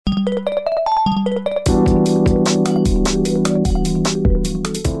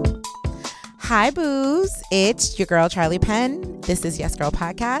Hi, boos. It's your girl, Charlie Penn. This is Yes Girl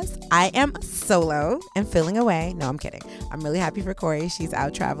Podcast. I am solo and feeling away. No, I'm kidding. I'm really happy for Corey. She's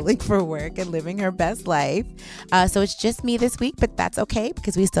out traveling for work and living her best life. So it's just me this week, but that's okay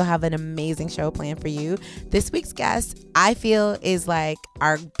because we still have an amazing show planned for you. This week's guest, I feel, is like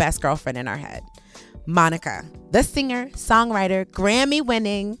our best girlfriend in our head. Monica, the singer, songwriter,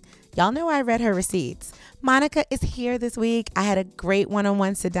 Grammy-winning. Y'all know I read her receipts. Monica is here this week. I had a great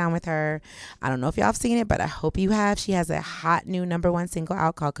one-on-one sit down with her. I don't know if y'all have seen it, but I hope you have. She has a hot new #1 single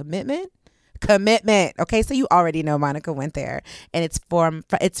out called Commitment. Okay, so you already know Monica went there. And it's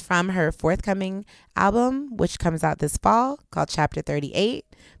from her forthcoming album, which comes out this fall, called Chapter 38,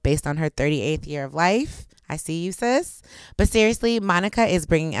 based on her 38th year of life. I see you, sis. But seriously, Monica is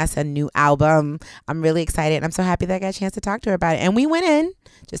bringing us a new album. I'm really excited. I'm so happy that I got a chance to talk to her about it. And we went in,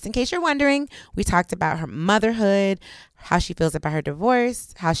 just in case you're wondering, we talked about her motherhood, how she feels about her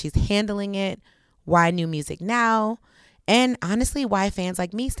divorce, how she's handling it, why new music now, and honestly, why fans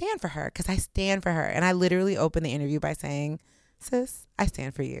like me stand for her, because I stand for her. And I literally opened the interview by saying, sis, I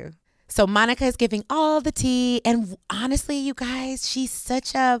stand for you. So Monica is giving all the tea. And honestly, you guys, she's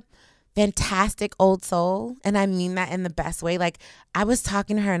such a fantastic old soul, and I mean that in the best way. Like, I was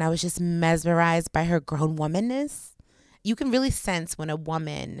talking to her and I was just mesmerized by her grown womanness. You can really sense when a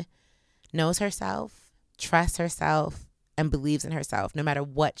woman knows herself, trusts herself, and believes in herself no matter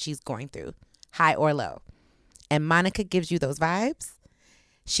what she's going through, high or low. And Monica gives you those vibes.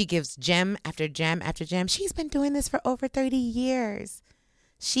 She gives gem after gem after gem. She's been doing this for over 30 years.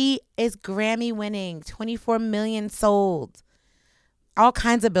 She is Grammy winning, 24 million sold. All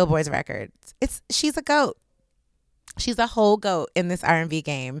kinds of Billboard's records. She's a GOAT. She's a whole GOAT in this R&B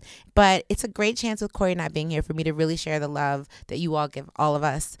game. But it's a great chance with Corey not being here for me to really share the love that you all give all of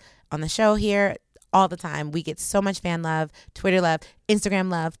us on the show here all the time. We get so much fan love, Twitter love, Instagram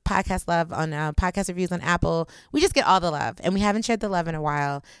love, podcast love on podcast reviews on Apple. We just get all the love, and we haven't shared the love in a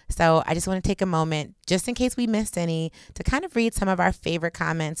while. So I just want to take a moment, just in case we missed any, to kind of read some of our favorite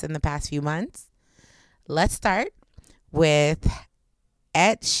comments in the past few months. Let's start with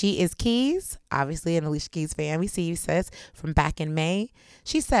She Is Keys, obviously an Alicia Keys fan. We see you, sis, from back in May.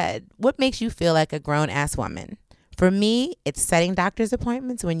 She said, what makes you feel like a grown-ass woman? For me, it's setting doctor's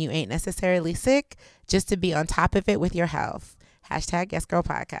appointments when you ain't necessarily sick, just to be on top of it with your health. Hashtag Yes Girl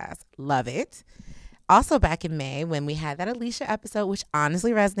Podcast. Love it. Also back in May, when we had that Alicia episode, which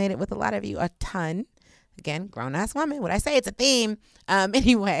honestly resonated with a lot of you a ton. Again, grown-ass woman. What I say, it's a theme.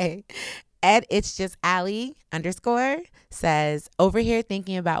 Anyway, It's Just Allie _ says, over here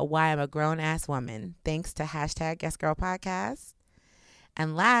thinking about why I'm a grown-ass woman. Thanks to hashtag Yes Girl Podcast.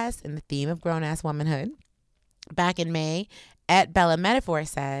 And last, in the theme of grown-ass womanhood, back in May, Bella Metaphor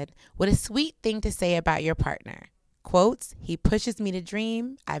said, what a sweet thing to say about your partner. Quotes, he pushes me to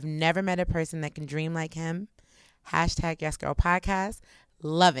dream. I've never met a person that can dream like him. Hashtag Yes Girl Podcast.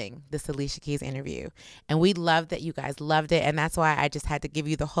 Loving this Alicia Keys interview. And we love that you guys loved it. And that's why I just had to give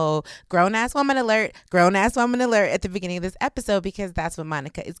you the whole grown-ass woman alert at the beginning of this episode, because that's what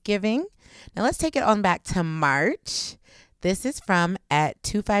Monica is giving. Now let's take it on back to March. This is from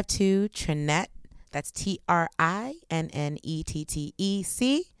 @252 Trinette. That's TRINNETTEC.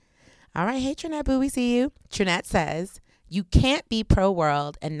 All right. Hey, Trinette boo, we see you. Trinette says, you can't be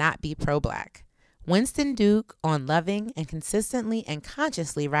pro-world and not be pro-black. Winston Duke on loving and consistently and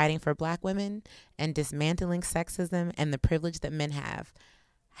consciously writing for Black women and dismantling sexism and the privilege that men have.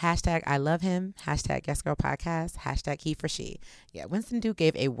 Hashtag I love him. Hashtag Yes Girl Podcast. Hashtag he for she. Yeah, Winston Duke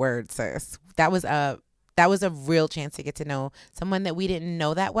gave a word, sis. That was a real chance to get to know someone that we didn't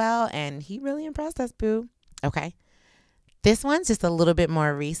know that well, and he really impressed us, boo. Okay. This one's just a little bit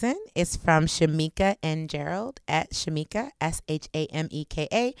more recent. It's from Shamika N. Gerald @Shamika,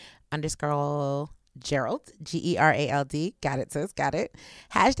 SHAMEKA _ Gerald, GERALD. Got it, sis. Got it.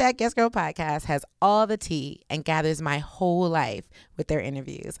 Hashtag Yes Girl Podcast has all the tea and gathers my whole life with their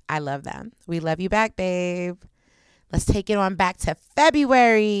interviews. I love them. We love you back, babe. Let's take it on back to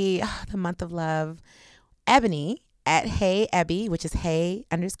February, the month of love. Ebony @HeyEbby, which is Hey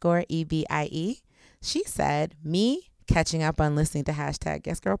 _EBIE. She said, me catching up on listening to hashtag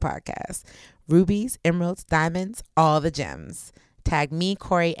Yes Girl Podcast. Rubies, emeralds, diamonds, all the gems. Tag me,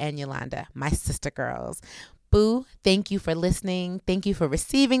 Corey, and Yolanda, my sister girls. Boo, thank you for listening. Thank you for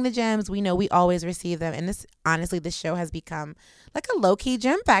receiving the gems. We know we always receive them. And this show has become like a low-key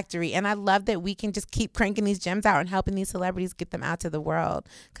gem factory. And I love that we can just keep cranking these gems out and helping these celebrities get them out to the world,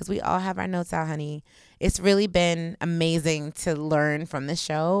 because we all have our notes out, honey. It's really been amazing to learn from this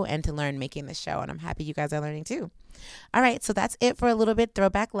show and to learn making this show. And I'm happy you guys are learning too. All right, so that's it for a little bit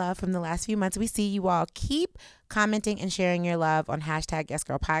throwback love from the last few months. We see you all keep commenting and sharing your love on hashtag Yes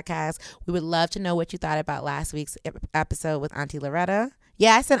Girl Podcast. We would love to know what you thought about last week's episode with Auntie Loretta.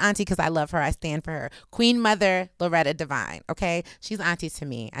 Yeah, I said auntie because I love her. I stand for her. Queen Mother Loretta Devine, okay? She's auntie to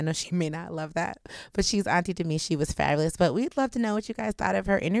me. I know she may not love that, but she's auntie to me. She was fabulous. But we'd love to know what you guys thought of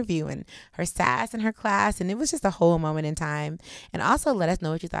her interview and her sass and her class. And it was just a whole moment in time. And also let us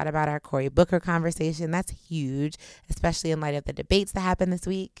know what you thought about our Cory Booker conversation. That's huge, especially in light of the debates that happened this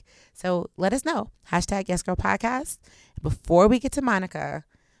week. So let us know. Hashtag Yes Girl Podcast. Before we get to Monica,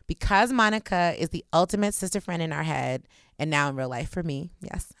 because Monica is the ultimate sister friend in our head and now in real life for me,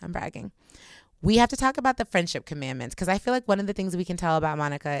 yes, I'm bragging, we have to talk about the friendship commandments, because I feel like one of the things we can tell about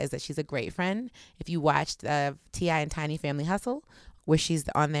Monica is that she's a great friend. If you watched T.I. and Tiny Family Hustle, where she's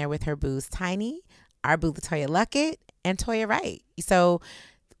on there with her boos Tiny, our boo LaToya Luckett, and Toya Wright. So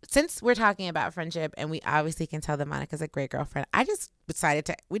since we're talking about friendship and we obviously can tell that Monica's a great girlfriend, we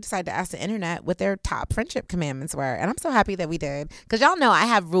decided to ask the internet what their top friendship commandments were. And I'm so happy that we did, because y'all know I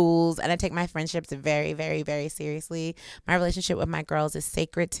have rules and I take my friendships very, very, very seriously. My relationship with my girls is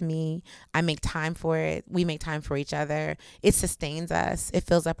sacred to me. I make time for it. We make time for each other. It sustains us. It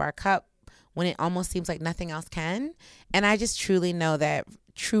fills up our cup when it almost seems like nothing else can. And I just truly know that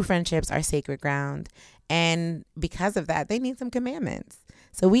true friendships are sacred ground. And because of that, they need some commandments.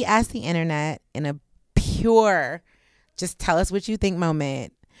 So we asked the internet in a pure, just tell us what you think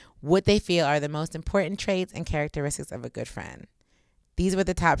moment, what they feel are the most important traits and characteristics of a good friend. These were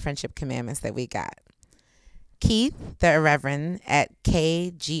the top friendship commandments that we got. Keith, the Irreverend, at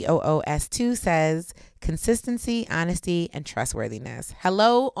KGOOS2 says, consistency, honesty, and trustworthiness.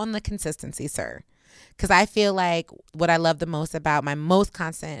 Hello on the consistency, sir. Because I feel like what I love the most about my most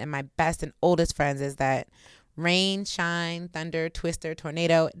constant and my best and oldest friends is that rain, shine, thunder, twister,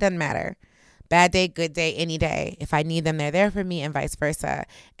 tornado, it doesn't matter. Bad day, good day, any day. If I need them, they're there for me, and vice versa.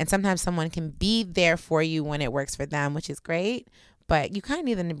 And sometimes someone can be there for you when it works for them, which is great, but you kind of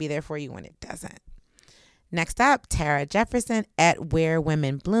need them to be there for you when it doesn't. Next up, Tara Jefferson at Where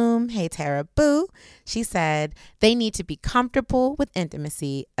Women Bloom. Hey, Tara Boo. She said, they need to be comfortable with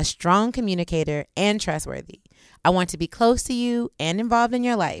intimacy, a strong communicator, and trustworthy. I want to be close to you and involved in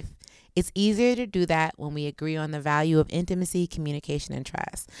your life. It's easier to do that when we agree on the value of intimacy, communication, and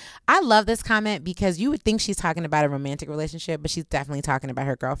trust. I love this comment because you would think she's talking about a romantic relationship, but she's definitely talking about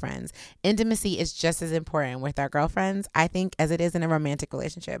her girlfriends. Intimacy is just as important with our girlfriends, I think, as it is in a romantic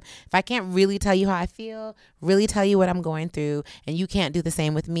relationship. If I can't really tell you how I feel, really tell you what I'm going through, and you can't do the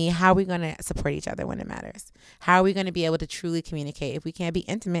same with me, how are we going to support each other when it matters? How are we going to be able to truly communicate if we can't be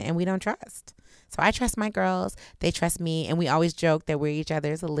intimate and we don't trust? So I trust my girls, they trust me, and we always joke that we're each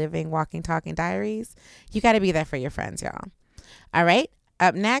other's living, walking, talking diaries. You got to be there for your friends, y'all. All right,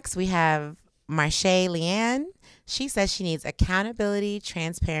 up next we have Marche Leanne. She says she needs accountability,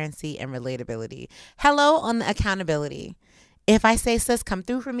 transparency, and relatability. Hello on the accountability. If I say, sis, come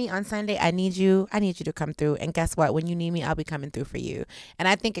through for me on Sunday, I need you to come through. And guess what? When you need me, I'll be coming through for you. And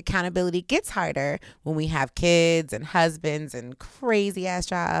I think accountability gets harder when we have kids and husbands and crazy ass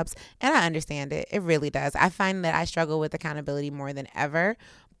jobs. And I understand it. It really does. I find that I struggle with accountability more than ever,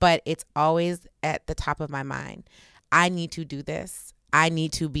 but it's always at the top of my mind. I need to do this. I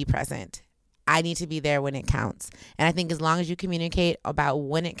need to be present. I need to be there when it counts. And I think as long as you communicate about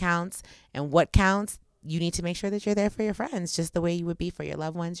when it counts and what counts, you need to make sure that you're there for your friends, just the way you would be for your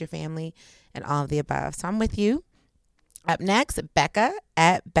loved ones, your family, and all of the above. So I'm with you. Up next, Becca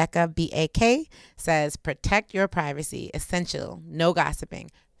at Becca BAK says, protect your privacy. Essential. No gossiping.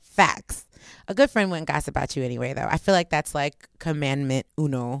 Facts. A good friend wouldn't gossip about you anyway, though. I feel like that's like commandment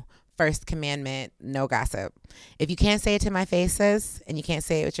uno. First commandment, no gossip. If you can't say it to my face, sis, and you can't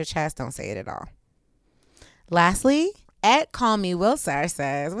say it with your chest, don't say it at all. Lastly, at Call Me Wilsar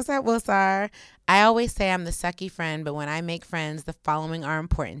says, what's up, Wilsar? I always say I'm the sucky friend, but when I make friends, the following are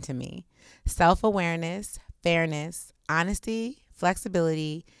important to me. Self-awareness, fairness, honesty,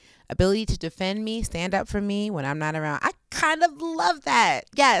 flexibility, ability to defend me, stand up for me when I'm not around. I kind of love that.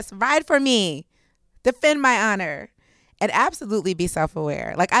 Yes, ride for me. Defend my honor. And absolutely be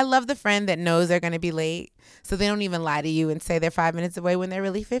self-aware. Like, I love the friend that knows they're going to be late, so they don't even lie to you and say they're 5 minutes away when they're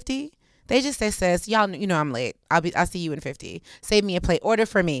really 50. They just say, sis, y'all, you know I'm late. I'll see you in 50. Save me a plate. Order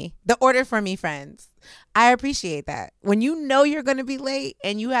for me. The order for me, friends. I appreciate that. When you know you're going to be late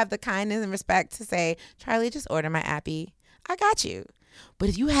and you have the kindness and respect to say, Charlie, just order my appy. I got you. But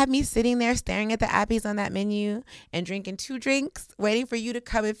if you had me sitting there staring at the appies on that menu and drinking 2 drinks, waiting for you to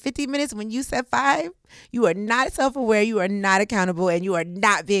come in 50 minutes when you said 5, you are not self-aware, you are not accountable, and you are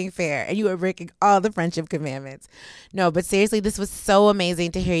not being fair, and you are breaking all the friendship commandments. No, but seriously, this was so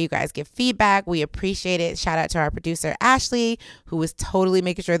amazing to hear you guys give feedback. We appreciate it. Shout out to our producer, Ashley, who was totally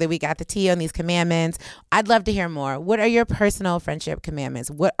making sure that we got the tea on these commandments. I'd love to hear more. What are your personal friendship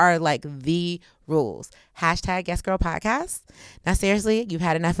commandments? What are like the rules? Hashtag Yes Girl Podcast. Now, seriously, you've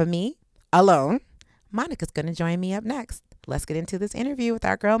had enough of me alone. Monica's going to join me up next. Let's get into this interview with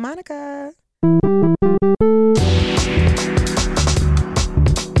our girl, Monica.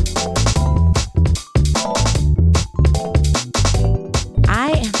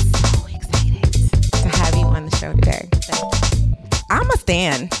 I am so excited to have you on the show today. I'm a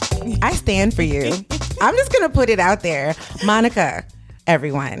stan. I stand for you. I'm just going to put it out there. Monica,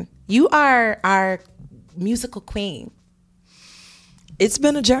 everyone, you are our musical queen. It's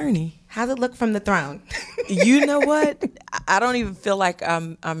been a journey. How's it look from the throne? You know what? I don't even feel like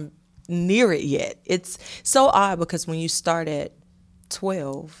I'm near it yet. It's so odd because when you start at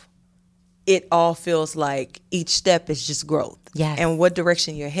 12, it all feels like each step is just growth. Yes. And what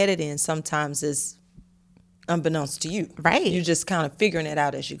direction you're headed in sometimes is unbeknownst to you. Right. You're just kind of figuring it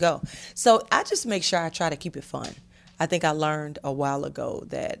out as you go. So I just make sure I try to keep it fun. I think I learned a while ago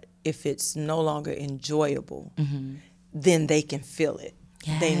that if it's no longer enjoyable, then they can feel it.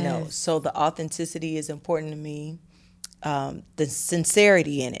 Yes. They know. So the authenticity is important to me. The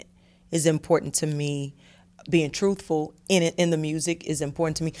sincerity in it is important to me. Being truthful in it, in the music, is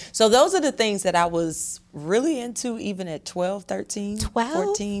important to me. So those are the things that I was really into even at 12, 13,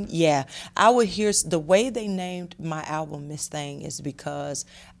 14. Yeah. I would hear the way they named my album Miss Thing is because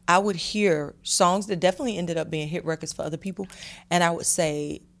I would hear songs that definitely ended up being hit records for other people. And I would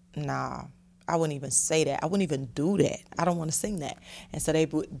say, nah, I wouldn't even say that. I wouldn't even do that. I don't want to sing that. And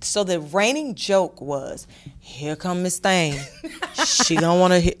so so the reigning joke was, here come Miss Thing. She gonna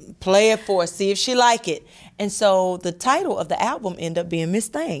want to play it for us, see if she like it. And so the title of the album ended up being Miss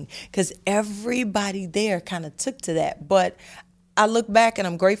Thing because everybody there kind of took to that. But I look back and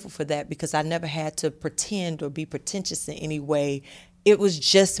I'm grateful for that because I never had to pretend or be pretentious in any way. It was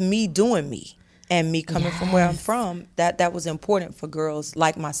just me doing me. And me coming from where I'm from, that was important for girls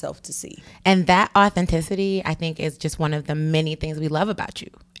like myself to see. And that authenticity, I think, is just one of the many things we love about you.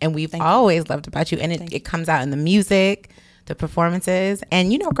 And we've always loved about you. And it comes out in the music, the performances.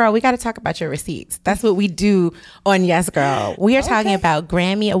 And, you know, girl, we got to talk about your receipts. That's what we do on Yes Girl. We are talking about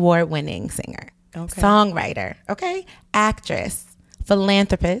Grammy Award-winning singer, songwriter, actress,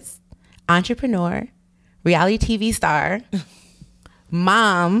 philanthropist, entrepreneur, reality TV star,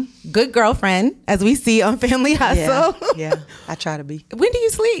 mom, good girlfriend, as we see on Family Hustle. Yeah, I try to be. When do you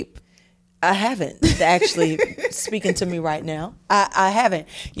sleep? I haven't, actually, speaking to me right now. I haven't.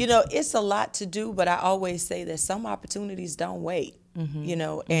 You know, it's a lot to do, but I always say that some opportunities don't wait, you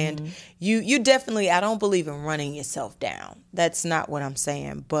know, and you definitely, I don't believe in running yourself down. That's not what I'm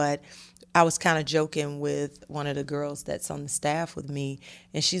saying, but I was kind of joking with one of the girls that's on the staff with me,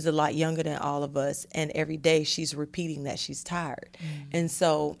 and she's a lot younger than all of us, and every day she's repeating that she's tired. And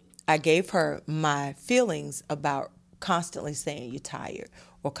so I gave her my feelings about constantly saying you're tired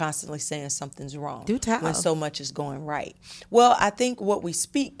or constantly saying something's wrong when so much is going right. Well, I think what we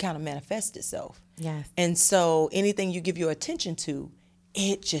speak kind of manifests itself. Yes. And so anything you give your attention to,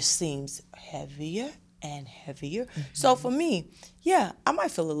 it just seems heavier and heavier. So for me, yeah, I might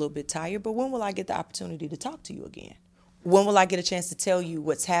feel a little bit tired, but when will I get the opportunity to talk to you again? When will I get a chance to tell you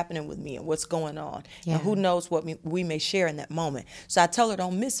what's happening with me and what's going on? Yeah. And who knows what we may share in that moment. So I tell her,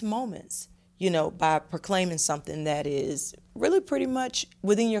 don't miss moments, you know, by proclaiming something that is really pretty much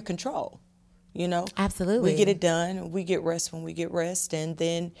within your control. You know, absolutely. We get it done. We get rest when we get rest. And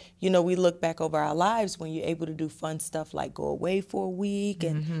then, you know, we look back over our lives when you're able to do fun stuff like go away for a week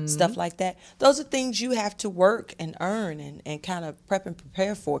and stuff like that. Those are things you have to work and earn and kind of prep and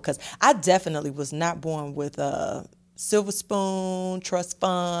prepare for. Because I definitely was not born with a silver spoon, trust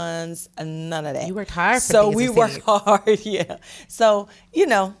funds, and none of that. You worked hard for So we worked hard, yeah. So, you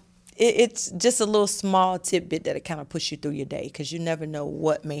know, it's just a little small tidbit that'll kind of push you through your day because you never know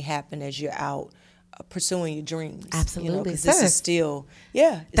what may happen as you're out pursuing your dreams. Absolutely. You know, 'cause this is still,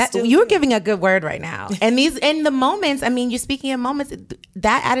 you're giving a good word right now. And in the moments, I mean, you're speaking in moments,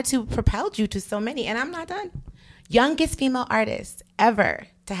 that attitude propelled you to so many. And I'm not done. Youngest female artist ever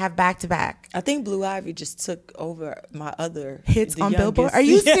to have back-to-back. I think Blue Ivy just took over my other hits on Billboard. Are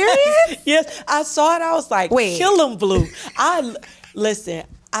you serious? Yes. I saw it. I was like, wait, kill him, Blue. Listen,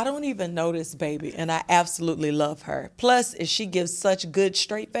 I don't even know this baby, and I absolutely love her. Plus, if she gives such good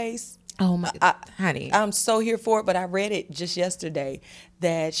straight face, Oh my, honey. I'm so here for it, but I read it just yesterday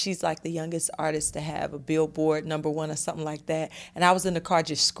that she's like the youngest artist to have a Billboard #1 or something like that. And I was in the car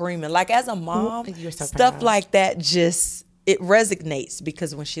just screaming. Like as a mom, You're so stuff proud. like that just, it resonates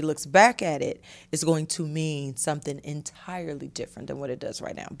because when she looks back at it, it's going to mean something entirely different than what it does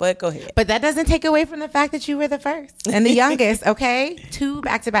right now. But go ahead. But that doesn't take away from the fact that you were the first and the youngest, okay? 2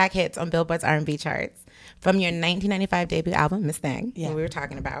 back-to-back hits on Billboard's R&B charts. From your 1995 debut album, Miss Thing, Yeah. what we were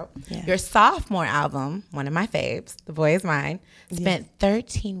talking about. Yeah. Your sophomore album, one of my faves, The Boy Is Mine, spent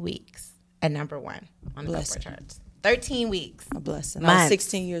 13 weeks at #1 on the Bless Billboard charts. 13 weeks. A blessing. I Months. was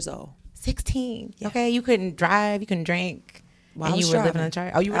 16 years old. 16. Okay, you couldn't drive, you couldn't drink, Well, and I you was were living driving. on the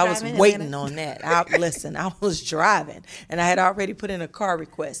chart. Oh, you were I was driving? waiting Atlanta? on that. Listen, I was driving, and I had already put in a car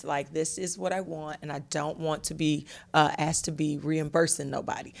request. Like, this is what I want, and I don't want to be asked to be reimbursing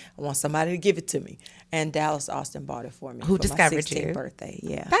nobody. I want somebody to give it to me. And Dallas Austin bought it for me. Who for discovered my 16th you? birthday.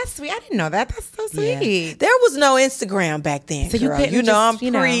 Yeah. That's sweet. I didn't know that. That's so Yeah. sweet. There was no Instagram back then, So you girl. couldn't You know, I'm just,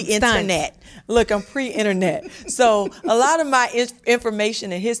 you know, pre-internet. Look, I'm pre-internet. So a lot of my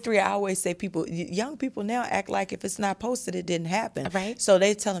information and history, I always say young people now act like if it's not posted, it didn't happen. Right. So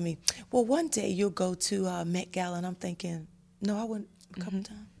they telling me, well, one day you'll go to Met Gala. And I'm thinking, no, I went a couple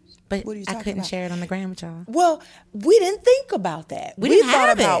times. But What are you I talking couldn't about? share it on the gram with y'all. Well, we didn't think about that. We didn't thought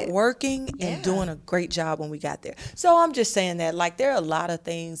have about it. working Yeah. and doing a great job when we got there. So I'm just saying that, like, there are a lot of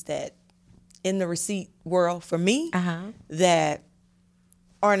things that in the receipt world for me that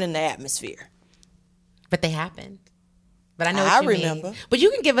aren't in the atmosphere. But they happened. But I know I what you remember. mean. But you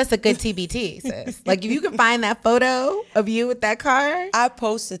can give us a good TBT, sis. Like if you can find that photo of you with that car. I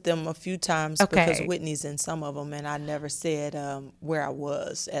posted them a few times Okay. because Whitney's in some of them, and I never said where I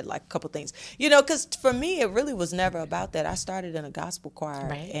was at, like, a couple things. You know, because for me, it really was never about that. I started in a gospel choir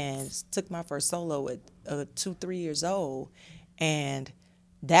Right. and took my first solo at 2-3 years old, and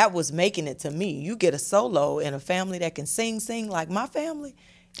that was making it to me. You get a solo in a family that can sing like my family,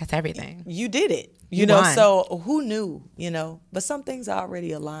 That's everything. you did it. You You know, won. so who knew, you know? But some things are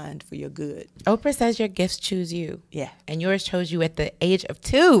already aligned for your good. Oprah says your gifts choose you. Yeah. And yours chose you at the age of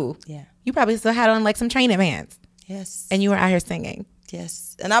 2. Yeah. You probably still had on like some training pants. Yes. And you were out here singing.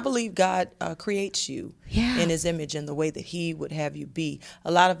 Yes. And I believe God creates you Yeah. in his image and the way that he would have you be.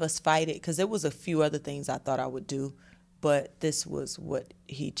 A lot of us fight it because there was a few other things I thought I would do, but this was what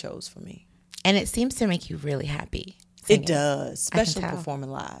he chose for me. And it seems to make you really happy. It singing. does, especially tell. performing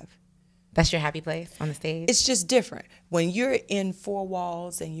live. That's your happy place on the stage? It's just different. When you're in 4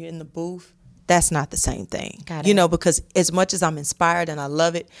 walls and you're in the booth, that's not the same thing. Got You it. know, because as much as I'm inspired and I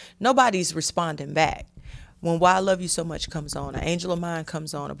love it, nobody's responding back. When Why I Love You So Much comes on, An Angel of Mine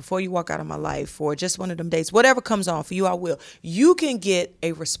comes on, or Before You Walk Out of My Life, or Just One of Them Days, whatever comes on, for you I will. You can get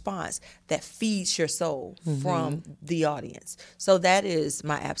a response that feeds your soul from the audience. So that is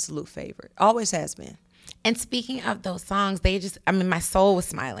my absolute favorite. Always has been. And speaking of those songs, my soul was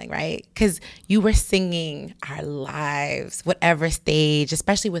smiling, right? Because you were singing our lives, whatever stage,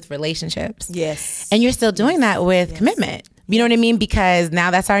 especially with relationships. Yes. And you're still doing that with Commitment. You know what I mean? Because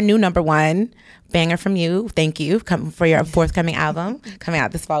now that's our new #1 banger from you. Thank you for your forthcoming album coming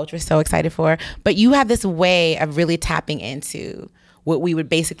out this fall, which we're so excited for. But you have this way of really tapping into what we would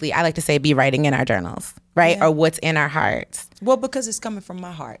basically, I like to say, be writing in our journals, right? Yeah. Or what's in our hearts. Well, because it's coming from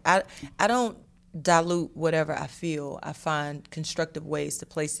my heart. I don't dilute whatever I feel. I find constructive ways to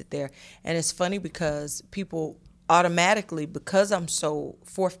place it there. And it's funny because people automatically, because I'm so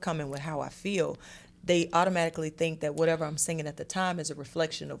forthcoming with how I feel, they automatically think that whatever I'm singing at the time is a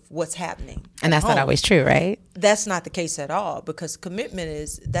reflection of what's happening. And that's not always true, right? That's not the case at all, because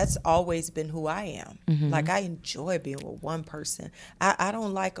commitment that's always been who I am. Like, I enjoy being with one person. I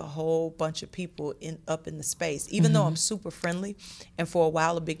don't like a whole bunch of people up in the space, even though I'm super friendly. And for a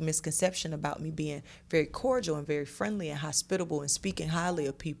while, a big misconception about me being very cordial and very friendly and hospitable and speaking highly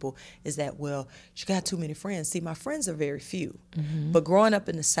of people is that, well, she got too many friends. See, my friends are very few. But growing up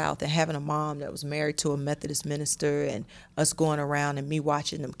in the South and having a mom that was married to a Methodist minister, and us going around and me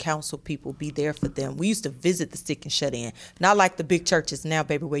watching them counsel people, be there for them. We used to visit the sick and shut in. Not like the big churches now,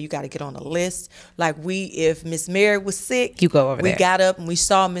 baby, where you got to get on a list. Like, if Miss Mary was sick, You go over there. We got up and we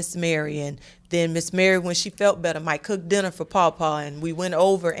saw Miss Mary, and then Miss Mary, when she felt better, might cook dinner for Pawpaw, and we went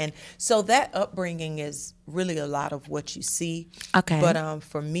over. And so that upbringing is really a lot of what you see. Okay. But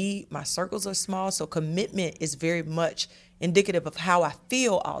for me, my circles are small, so commitment is very much indicative of how I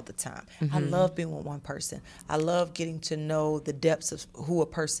feel all the time. I love being with one person. I love getting to know the depths of who a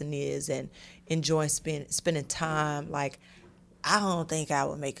person is and enjoying spending time. Like, I don't think I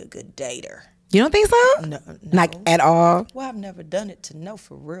would make a good dater. You don't think so? No. Like at all? Well, I've never done it to know,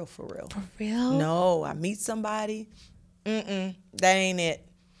 for real. For real? No, I meet somebody, that ain't it.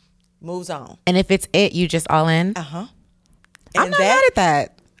 moves on. And if it's it, you just all in? Uh-huh. I'm not mad at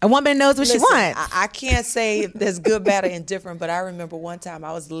that. A woman knows what she wants. I can't say if there's good, bad, or indifferent, but I remember one time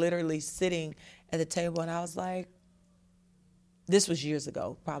I was literally sitting at the table and I was like, this was years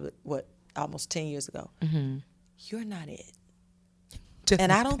ago, probably, almost 10 years ago. Mm-hmm. You're not it.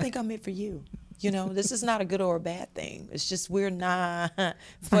 And I don't think I'm it for you. You know, this is not a good or a bad thing. It's just we're not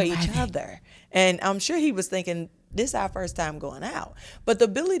for each other. And I'm sure he was thinking, this is our first time going out. But the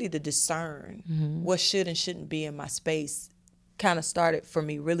ability to discern what should and shouldn't be in my space kind of started for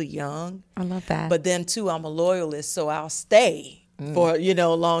me really young. I love that. But then, too, I'm a loyalist, so I'll stay for, a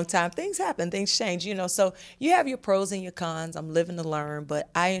long time. Things happen. Things change, So you have your pros and your cons. I'm living to learn, but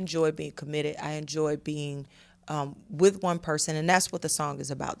I enjoy being committed. I enjoy being with one person, and that's what the song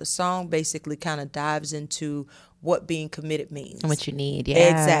is about. The song basically kind of dives into what being committed means. And what you need, yeah.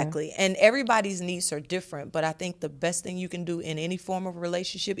 Exactly. And everybody's needs are different, but I think the best thing you can do in any form of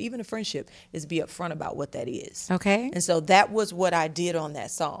relationship, even a friendship, is be upfront about what that is. Okay. And so that was what I did on that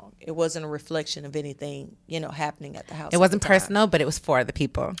song. It wasn't a reflection of anything, happening at the house. It wasn't personal, but it was for the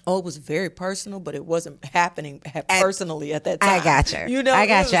people. Oh, it was very personal, but it wasn't happening personally at that time. I got you. I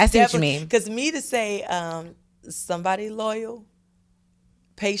got you. I see what you mean. Because me to say somebody loyal,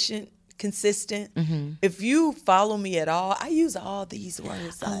 patient, consistent. Mm-hmm. If you follow me at all, I use all these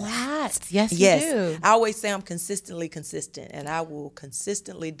words a lot. Yes, you do. I always say I'm consistently consistent, and I will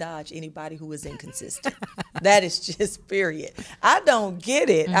consistently dodge anybody who is inconsistent. That is just period. I don't get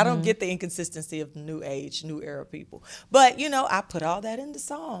it. Mm-hmm. I don't get the inconsistency of new age, new era people. But, I put all that in the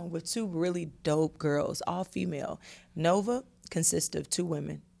song with two really dope girls, all female. Nova consists of two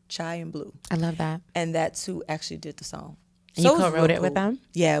women, Chai and Blue. I love that. And that's who actually did the song. And so you co-wrote it with them?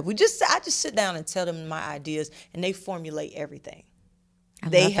 Yeah, I just sit down and tell them my ideas, and they formulate everything.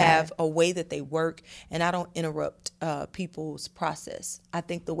 They have a way that they work, and I don't interrupt people's process. I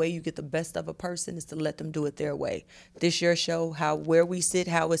think the way you get the best of a person is to let them do it their way. This your show, where we sit,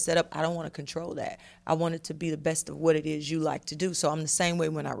 how it's set up. I don't want to control that. I want it to be the best of what it is you like to do. So I'm the same way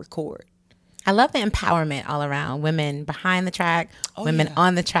when I record. I love the empowerment all around. Women behind the track, women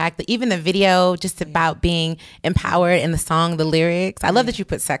on the track, even the video, just about being empowered in the song, the lyrics. I love that you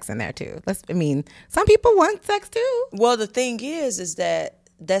put sex in there too. Some people want sex too. Well, the thing is that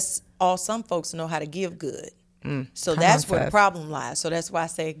that's all some folks know how to give good. So that's where the problem lies. So that's why I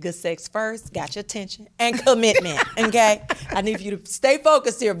say good sex first, got your attention, and commitment. Okay? I need you to stay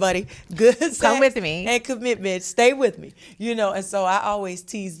focused here, buddy. Good sex. Come with me. And commitment. Stay with me. And so I always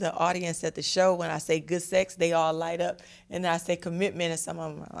tease the audience at the show when I say good sex, they all light up. And then I say commitment, and some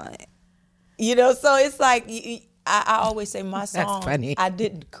of them are like, so it's like, I always say my song, that's funny. I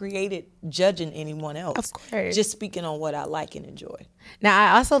didn't create it judging anyone else. Of course. Just speaking on what I like and enjoy. Now,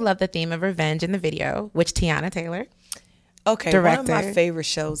 I also love the theme of revenge in the video, which Teyana Taylor directed. One of my favorite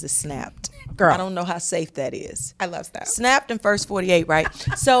shows is Snapped. Girl. I don't know how safe that is. I love Snapped. Snapped and First 48, right?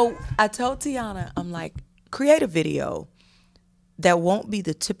 So I told Teyana, I'm like, create a video that won't be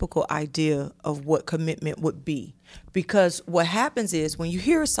the typical idea of what commitment would be. Because what happens is when you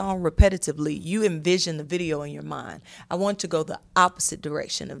hear a song repetitively, you envision the video in your mind. I want to go the opposite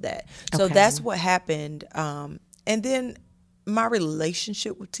direction of that. So that's what happened. And then my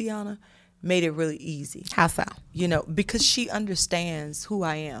relationship with Teyana made it really easy. How so? Because she understands who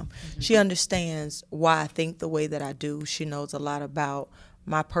I am. Mm-hmm. She understands why I think the way that I do. She knows a lot about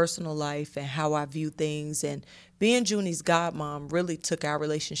my personal life and how I view things. And being Junie's godmom really took our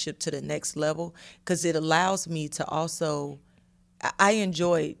relationship to the next level because it allows me to also, I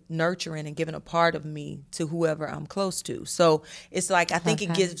enjoy nurturing and giving a part of me to whoever I'm close to. So it's like, I think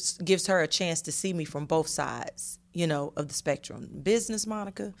it gives her a chance to see me from both sides, of the spectrum. Business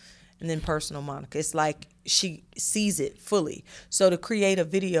Monica and then personal Monica. It's like she sees it fully. So to create a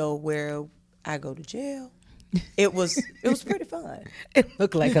video where I go to jail, it was pretty fun. It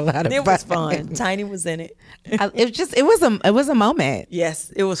looked like a lot of fun. It was fun. Tiny was in it. It was a moment. Yes,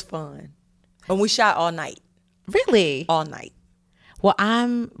 it was fun. And we shot all night. Really? All night. Well,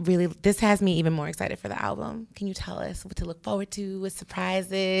 this has me even more excited for the album. Can you tell us what to look forward to, what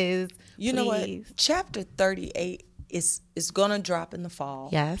surprises? You know what? Chapter 38 is going to drop in the fall.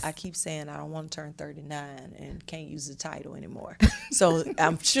 Yes. I keep saying I don't want to turn 39 and can't use the title anymore. So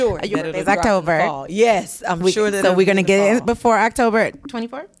I'm sure that it'll drop October. In the fall. Yes, I'm sure that. So we're going to get it before October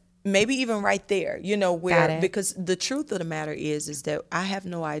 24th? Maybe even right there, because the truth of the matter is that I have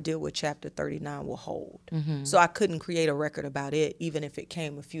no idea what Chapter 39 will hold. Mm-hmm. So I couldn't create a record about it, even if it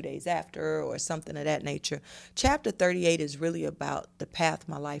came a few days after or something of that nature. Chapter 38 is really about the path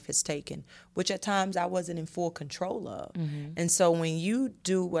my life has taken, which at times I wasn't in full control of. Mm-hmm. And so when you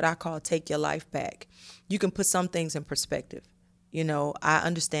do what I call take your life back, you can put some things in perspective. You know, I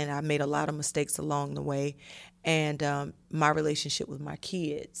understand I made a lot of mistakes along the way, and my relationship with my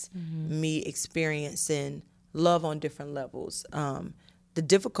kids, me experiencing love on different levels. The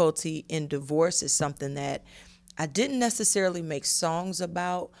difficulty in divorce is something that I didn't necessarily make songs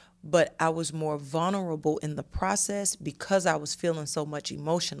about, but I was more vulnerable in the process because I was feeling so much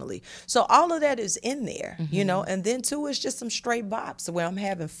emotionally. So all of that is in there, you know, and then too, it's just some straight bops where I'm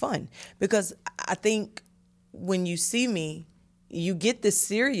having fun, because I think when you see me, you get this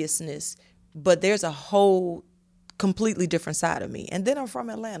seriousness, but there's a whole completely different side of me. And then I'm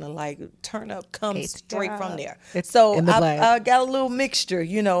from Atlanta, like turn up comes straight from there. So I got a little mixture,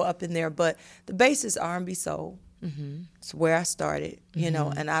 you know, up in there, but the base is R&B soul. It's where I started, you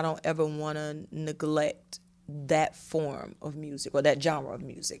know, and I don't ever want to neglect that form of music or that genre of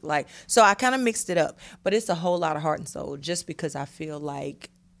music. Like, so I kind of mixed it up, but it's a whole lot of heart and soul, just because I feel like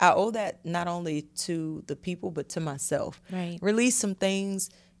I owe that not only to the people, but to myself. Right. Release some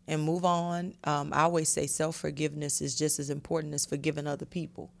things and move on. I always say self-forgiveness is just as important as forgiving other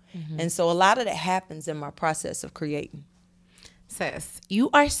people. And so a lot of that happens in my process of creating. Sis,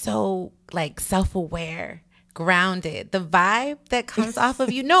 you are so like self-aware, grounded. The vibe that comes off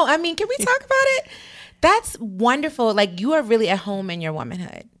of you. No, I mean, can we talk about it? That's wonderful. Like, you are really at home in your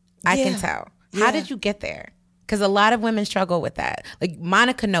womanhood. I can tell. How did you get there? Because a lot of women struggle with that. Like,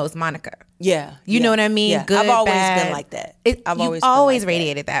 Monica knows Monica. Yeah. You know what I mean? Yeah. Good, I've always bad. been like that. You've always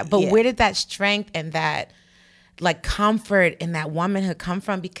radiated that. But where did that strength and that like comfort and that womanhood come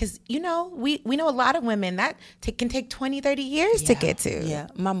from? Because, you know, we know a lot of women that can take 20, 30 years to get to. Yeah.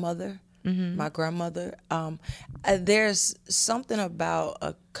 My mother, my grandmother. There's something about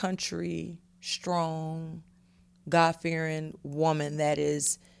a country, strong, God-fearing woman that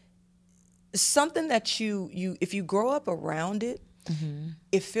is something that you if you grow up around it,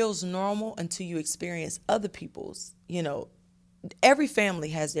 it feels normal until you experience other people's, you know. Every family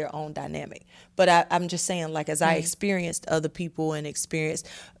has their own dynamic, but I'm just saying, like, as I experienced other people and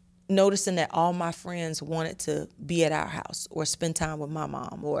noticing that all my friends wanted to be at our house or spend time with my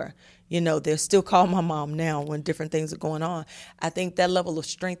mom, or, you know, they're still calling my mom now when different things are going on. I think that level of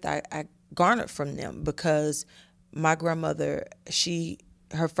strength I garnered from them, because my grandmother,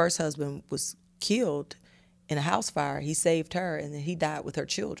 her first husband was killed in a house fire. He saved her, and then he died with her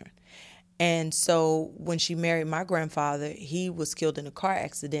children. And so when she married my grandfather, he was killed in a car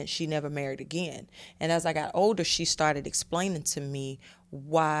accident. She never married again. And as I got older, she started explaining to me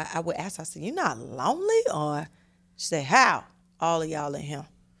why. I would ask, I said, "You not lonely?" Or she said, "How? All of y'all and him."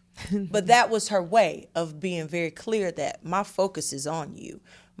 But that was her way of being very clear that my focus is on you.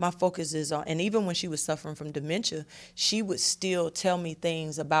 My focus is on, and even when she was suffering from dementia, she would still tell me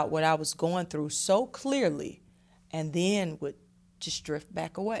things about what I was going through so clearly, and then would just drift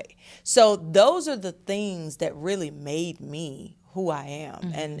back away. So those are the things that really made me who I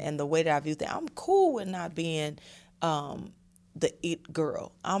am, and the way that I view things. I'm cool with not being the it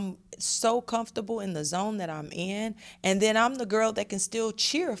girl. I'm so comfortable in the zone that I'm in, and then I'm the girl that can still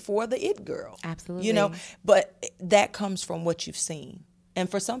cheer for the it girl. Absolutely. You know, but that comes from what you've seen, and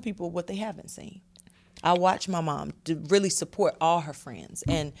for some people, what they haven't seen. I watched my mom to really support all her friends,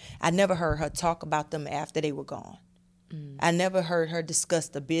 and I never heard her talk about them after they were gone. I never heard her discuss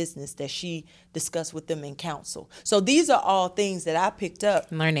the business that she discussed with them in council. So these are all things that I picked up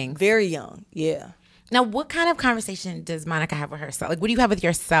learning very young. Yeah. Now, what kind of conversation does Monica have with herself? Like, what do you have with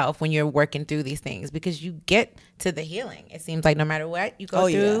yourself when you're working through these things? Because you get to the healing. It seems like no matter what you go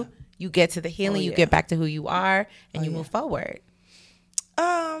through, you get to the healing, you get back to who you are, and you move forward.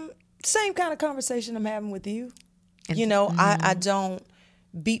 Same kind of conversation I'm having with you. You know, I don't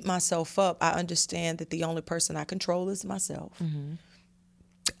beat myself up. I understand that the only person I control is myself.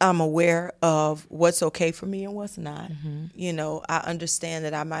 I'm aware of what's okay for me and what's not. You know, I understand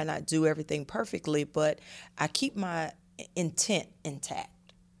that I might not do everything perfectly, but I keep my intent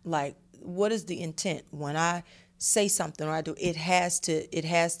intact. Like, what is the intent when I say something or I do? It has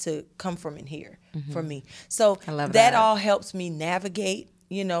to come from in here for me. So I love that all helps me navigate.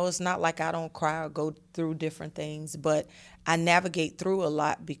 You know, it's not like I don't cry or go through different things, but I navigate through a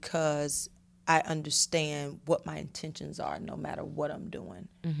lot because I understand what my intentions are no matter what I'm doing,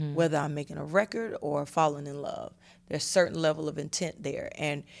 whether I'm making a record or falling in love. There's a certain level of intent there.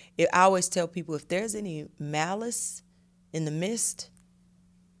 And I always tell people, if there's any malice in the midst,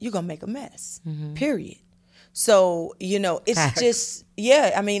 you're going to make a mess, period. So, you know, it's Facts. just,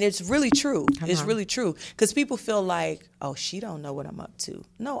 yeah, I mean, it's really true. It's on. really true. Because people feel like, oh, she don't know what I'm up to.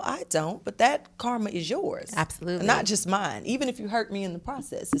 No, I don't. But that karma is yours. Absolutely. Not just mine. Even if you hurt me in the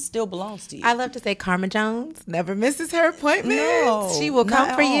process, it still belongs to you. I love to say Karma Jones never misses her appointment. No, she will not come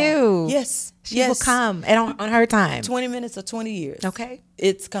at for all. you. Yes. She yes. will come and on her time. 20 minutes or 20 years. Okay.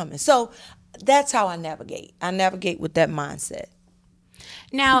 It's coming. So that's how I navigate. I navigate with that mindset.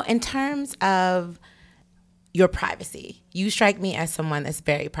 Now, in terms of your privacy, you strike me as someone that's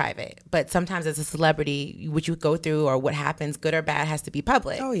very private, but sometimes as a celebrity, what you go through or what happens, good or bad, has to be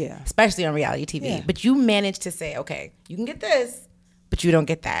public. Oh, yeah. Especially on reality TV. Yeah. But you managed to say, okay, you can get this, but you don't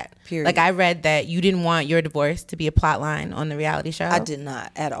get that. Period. Like, I read that you didn't want your divorce to be a plot line on the reality show. I did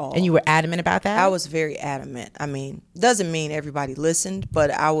not at all. And you were adamant about that? I was very adamant. I mean, doesn't mean everybody listened,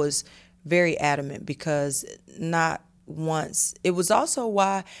 but I was very adamant because not once. It was also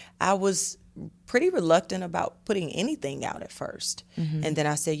why I was pretty reluctant about putting anything out at first. Mm-hmm. And then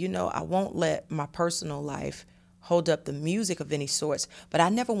I said, you know, I won't let my personal life hold up the music of any sorts, but I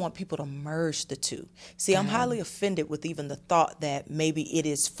never want people to merge the two. See, I'm highly offended with even the thought that maybe it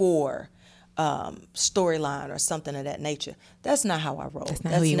is for storyline or something of that nature. That's not how I roll. That's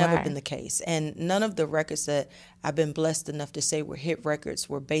not That's who you never are. been the case. And none of the records that I've been blessed enough to say were hit records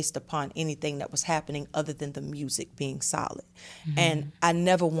were based upon anything that was happening other than the music being solid. Mm-hmm. And I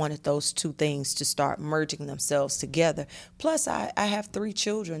never wanted those two things to start merging themselves together. Plus, I have 3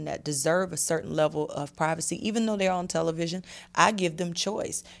 children that deserve a certain level of privacy. Even though they're on television, I give them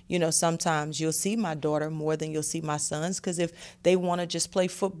choice. You know, sometimes you'll see my daughter more than you'll see my sons, because if they want to just play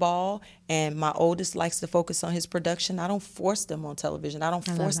football and my oldest likes to focus on his production, I don't force them on television. I don't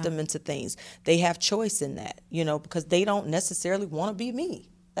force them into things. They have choice in that, you know, because they don't necessarily want to be me.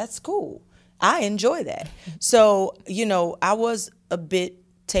 That's cool. I enjoy that. So, you know, I was a bit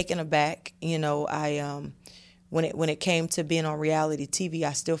taken aback. You know, when it came to being on reality TV,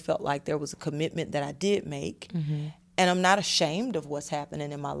 I still felt like there was a commitment that I did make. Mm-hmm. And I'm not ashamed of what's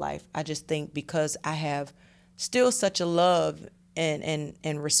happening in my life. I just think because I have still such a love and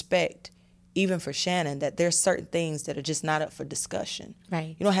respect, even for Shannon, that there's certain things that are just not up for discussion.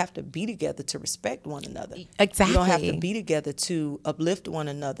 Right. You don't have to be together to respect one another. Exactly. You don't have to be together to uplift one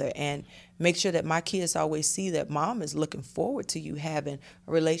another and make sure that my kids always see that mom is looking forward to you having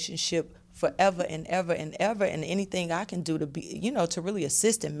a relationship forever and ever and ever, and anything I can do to be, you know, to really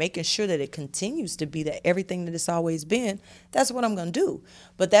assist in making sure that it continues to be that everything that it's always been, that's what I'm going to do.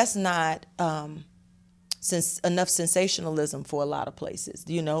 But that's not enough sensationalism for a lot of places.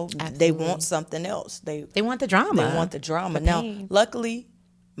 You know, Absolutely. They want something else. They want the drama. They want the drama. The Now, pain. luckily,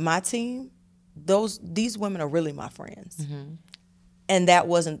 my team, these women are really my friends. Mm-hmm. And that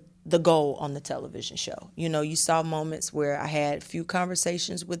wasn't the goal on the television show. You know, you saw moments where I had a few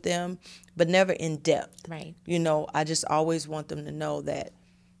conversations with them, but never in depth. Right. You know, I just always want them to know that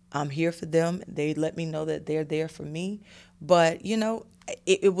I'm here for them. They let me know that they're there for me. But, you know,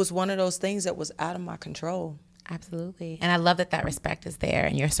 it was one of those things that was out of my control. Absolutely. And I love that that respect is there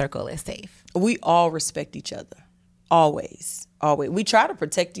and your circle is safe. We all respect each other. Always. We try to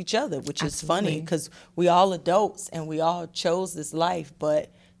protect each other, which is funny because we all adults and we all chose this life.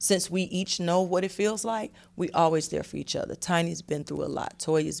 But since we each know what it feels like, we always there for each other. Tiny's been through a lot.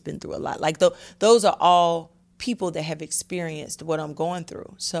 Toya's been through a lot. Like those are all people that have experienced what I'm going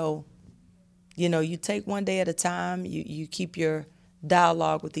through. So, you know, you take one day at a time. You keep your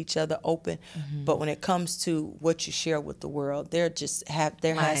dialogue with each other open. Mm-hmm. But when it comes to what you share with the world, there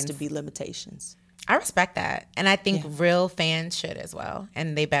has to be limitations. I respect that. And I think real fans should as well.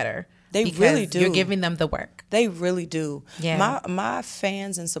 And they better. They really do. You're giving them the work. They really do. Yeah. My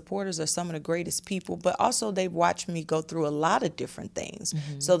fans and supporters are some of the greatest people, but also they watch me go through a lot of different things.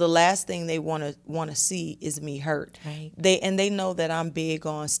 Mm-hmm. So the last thing they want to see is me hurt. Right. They know that I'm big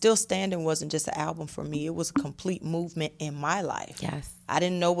on Still Standing wasn't just an album for me. It was a complete movement in my life. Yes. I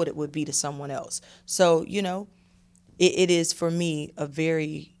didn't know what it would be to someone else. So, you know, it is for me a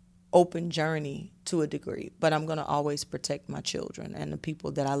very open journey to a degree, but I'm going to always protect my children and the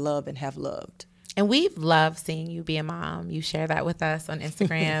people that I love and have loved. And we've loved seeing you be a mom. You share that with us on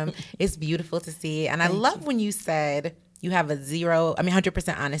Instagram. It's beautiful to see. And I love when you said you have a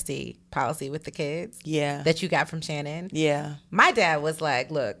 100% honesty policy with the kids. Yeah. That you got from Shannon. Yeah. My dad was like,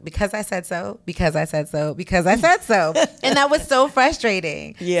 look, because I said so, because I said so, because I said so. And that was so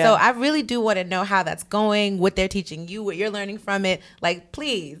frustrating. Yeah. So I really do want to know how that's going, what they're teaching you, what you're learning from it. Like,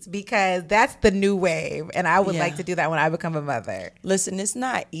 please, because that's the new wave. And I would like to do that when I become a mother. Listen, it's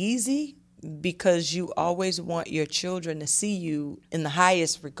not easy because you always want your children to see you in the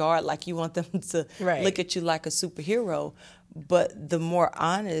highest regard, like you want them to look at you like a superhero. But the more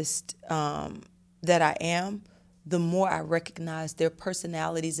honest that I am, the more I recognize their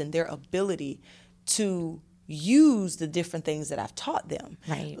personalities and their ability to use the different things that I've taught them,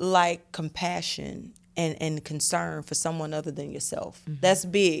 Right. like compassion and concern for someone other than yourself. That's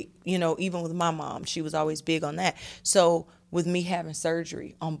big. You know, even with my mom, she was always big on that. So with me having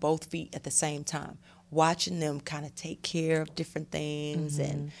surgery on both feet at the same time, watching them kind of take care of different things,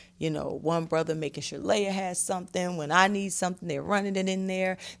 and, you know, one brother making sure Leia has something. When I need something, they're running it in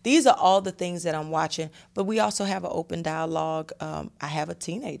there. These are all the things that I'm watching. But we also have an open dialogue. I have a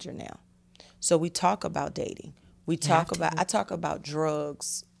teenager now. So we talk about dating. I talk about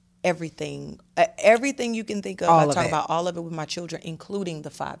drugs, everything you can think of. I talk about all of it with my children, including the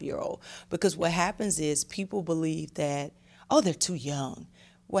 5-year-old. Because what happens is people believe that, oh, they're too young.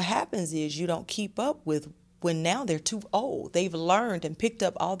 What happens is you don't keep up with when now they're too old. They've learned and picked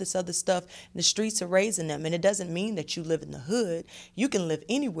up all this other stuff, and the streets are raising them. And it doesn't mean that you live in the hood. You can live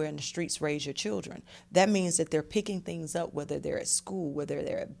anywhere and the streets raise your children. That means that they're picking things up, whether they're at school, whether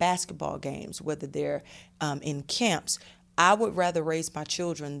they're at basketball games, whether they're in camps. I would rather raise my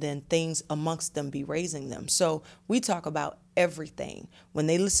children than things amongst them be raising them. So we talk about everything. When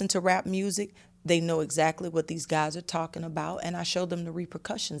they listen to rap music, they know exactly what these guys are talking about, and I show them the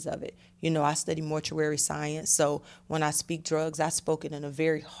repercussions of it. You know, I study mortuary science, so when I speak drugs, I spoke it in a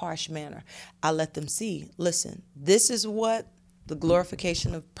very harsh manner. I let them see, listen, this is what the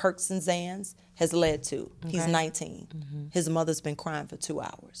glorification of Perks and Xans has led to. Okay. He's 19. His mother's been crying for 2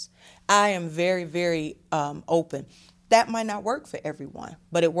 hours. I am very, very open. That might not work for everyone,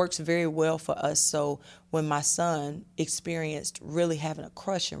 but it works very well for us. So when my son experienced really having a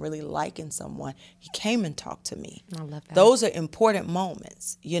crush and really liking someone, he came and talked to me. I love that. Those are important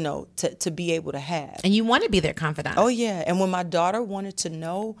moments, you know, to be able to have. And you want to be their confidant. Oh, yeah. And when my daughter wanted to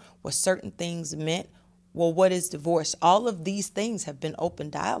know what certain things meant, well, what is divorce? All of these things have been open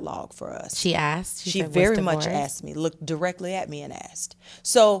dialogue for us. She asked. She very much asked me, looked directly at me and asked.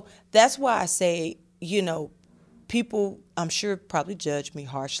 So that's why I say, you know, people, I'm sure, probably judge me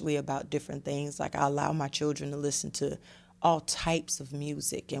harshly about different things. Like I allow my children to listen to all types of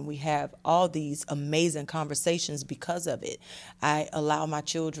music, and we have all these amazing conversations because of it. I allow my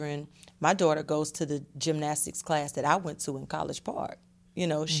children, my daughter goes to the gymnastics class that I went to in College Park. You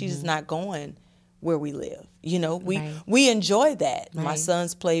know, she's not going where we live. You know, we enjoy that. Right. My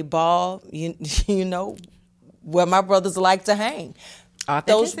sons play ball, you know, where my brothers like to hang.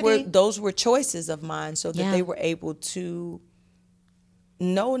 Those were choices of mine, so that they were able to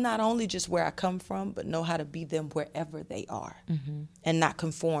know not only just where I come from, but know how to be them wherever they are, and not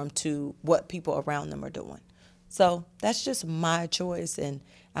conform to what people around them are doing. So that's just my choice, and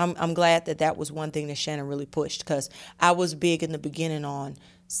I'm glad that was one thing that Shannon really pushed, because I was big in the beginning on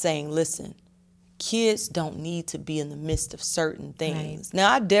saying, listen, kids don't need to be in the midst of certain things. Right.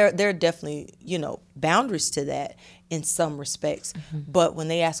 Now, there are definitely, you know, boundaries to that in some respects. But when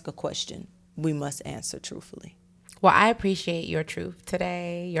they ask a question, we must answer truthfully. Well, I appreciate your truth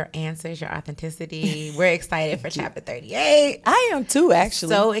today, your answers, your authenticity. We're excited for Chapter 38. I am too,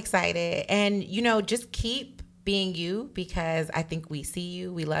 actually. So excited. And, you know, just keep being you, because I think we see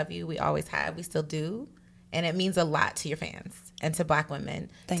you, we love you, we always have, we still do. And it means a lot to your fans and to Black women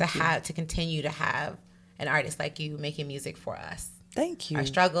to continue to have an artist like you making music for us. Thank you. Our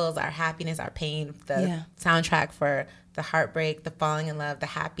struggles, our happiness, our pain, the soundtrack for the heartbreak, the falling in love, the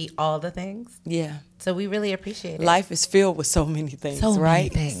happy, all the things. Yeah. So we really appreciate it. Life is filled with so many things,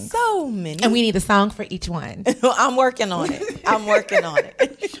 right? So many. And we need a song for each one. I'm working on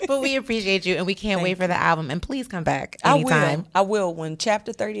it. But we appreciate you, and we can't wait for the album. And please come back anytime. I will. When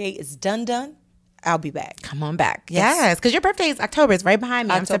Chapter 38 is done, I'll be back. Come on back. Yes, because your birthday is October. It's right behind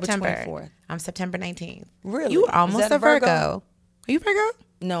me. October I'm September 24th. I'm September 19th. Really? You are almost a Virgo. Are you Virgo?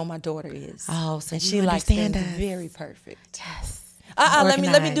 No, my daughter is. Oh, so and she likes things very perfect. Yes. Let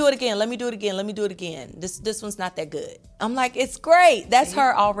me do it again. This one's not that good. I'm like, it's great. That's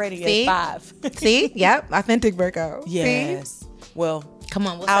her already at 5. See? Yep. Authentic Virgo. Yes. See? Well, come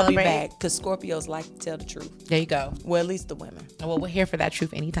on, I'll be back, because Scorpios like to tell the truth. There you go. Well, at least the women. Well, we're here for that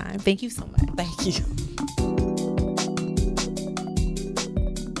truth anytime. Thank you so much. Thank you.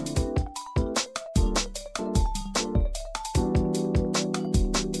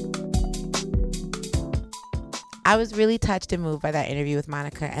 I was really touched and moved by that interview with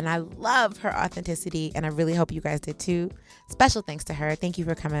Monica, and I love her authenticity, and I really hope you guys did too. Special thanks to her. Thank you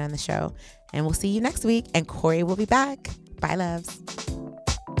for coming on the show, and we'll see you next week, and Corey will be back. Bye, loves.